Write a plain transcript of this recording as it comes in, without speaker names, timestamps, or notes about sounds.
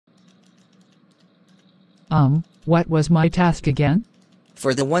What was my task again?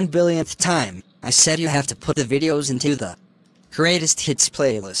 For the 1 billionth time, I said you have to put the videos into the greatest hits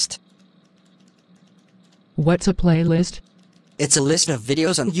playlist. What's a playlist? It's a list of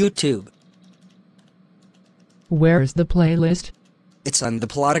videos on YouTube. Where's the playlist? It's on the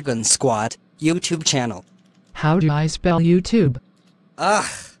Plotagon Squad YouTube channel. How do I spell YouTube? Ugh.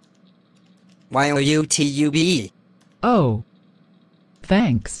 YOUTUBE. Oh.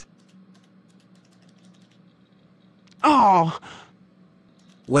 Thanks. Oh,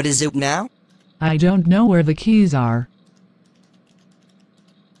 What is it now? I don't know where the keys are.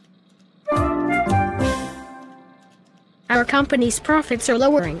 Our company's profits are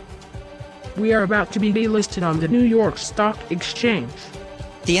lowering. we are about to be delisted on the New York Stock Exchange.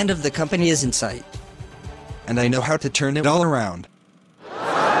 The end of the company is in sight. And I know how to turn it all around.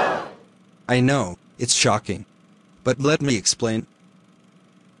 I know, it's shocking. But let me explain.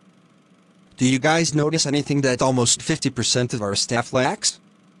 Do you guys notice anything that almost 50% of our staff lacks?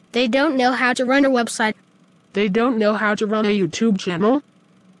 They don't know how to run a website. They don't know how to run a YouTube channel.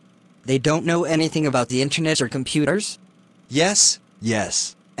 They don't know anything about the internet or computers? Yes,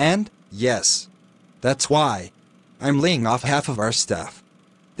 yes, and yes. That's why I'm laying off half of our staff.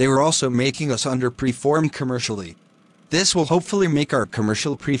 They were also making us underperform commercially. This will hopefully make our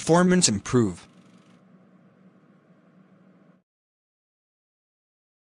commercial performance improve.